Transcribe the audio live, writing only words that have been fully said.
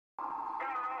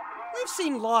We've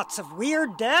seen lots of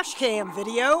weird dash cam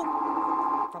video.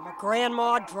 From a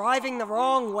grandma driving the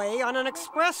wrong way on an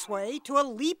expressway to a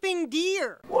leaping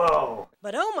deer. Whoa!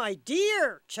 But oh my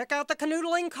dear, check out the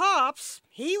canoodling cops.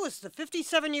 He was the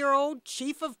 57-year-old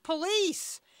chief of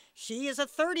police. She is a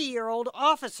 30-year-old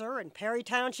officer in Perry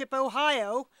Township,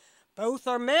 Ohio. Both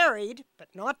are married, but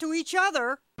not to each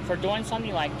other. For doing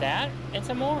something like that, he's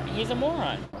a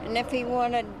moron. And if he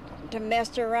wanted to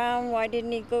mess around, why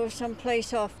didn't he go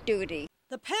someplace off duty?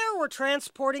 The pair were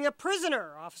transporting a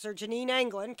prisoner. Officer Janine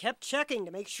Anglin kept checking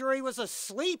to make sure he was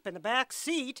asleep in the back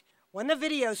seat. When the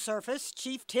video surfaced,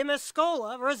 Chief Tim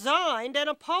Escola resigned and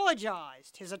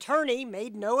apologized. His attorney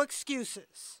made no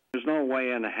excuses. There's no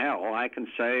way in hell I can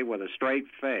say with a straight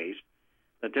face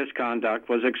that this conduct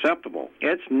was acceptable.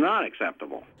 It's not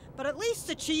acceptable. But at least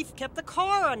the chief kept the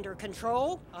car under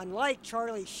control, unlike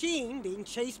Charlie Sheen being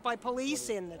chased by police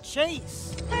in The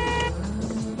Chase.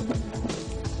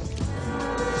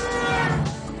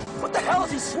 What the hell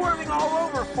is he swerving all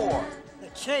over for? The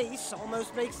chase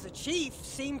almost makes the chief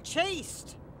seem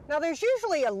chased. Now, there's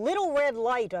usually a little red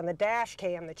light on the dash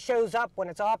cam that shows up when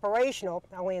it's operational.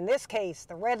 Only in this case,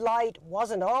 the red light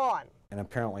wasn't on. And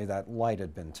apparently that light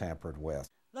had been tampered with.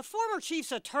 The former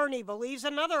chief's attorney believes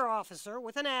another officer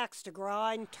with an axe to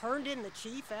grind turned in the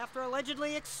chief after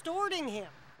allegedly extorting him.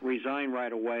 Resign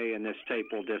right away and this tape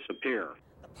will disappear.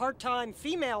 The part-time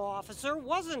female officer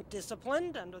wasn't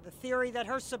disciplined under the theory that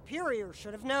her superior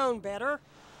should have known better.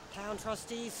 Town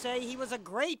trustees say he was a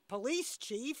great police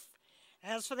chief.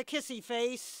 As for the kissy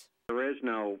face, there is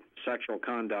no sexual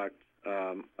conduct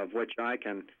of which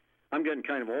I'm getting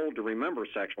kind of old to remember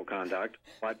sexual conduct,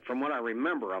 but from what I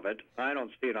remember of it, I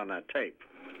don't see it on that tape.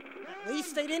 At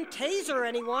least they didn't taser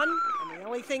anyone, and the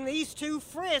only thing these two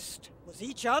frisked was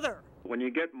each other. When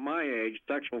you get my age,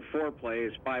 sexual foreplay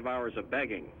is 5 hours of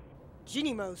begging.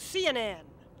 Jeanne Moos, CNN,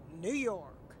 New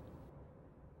York.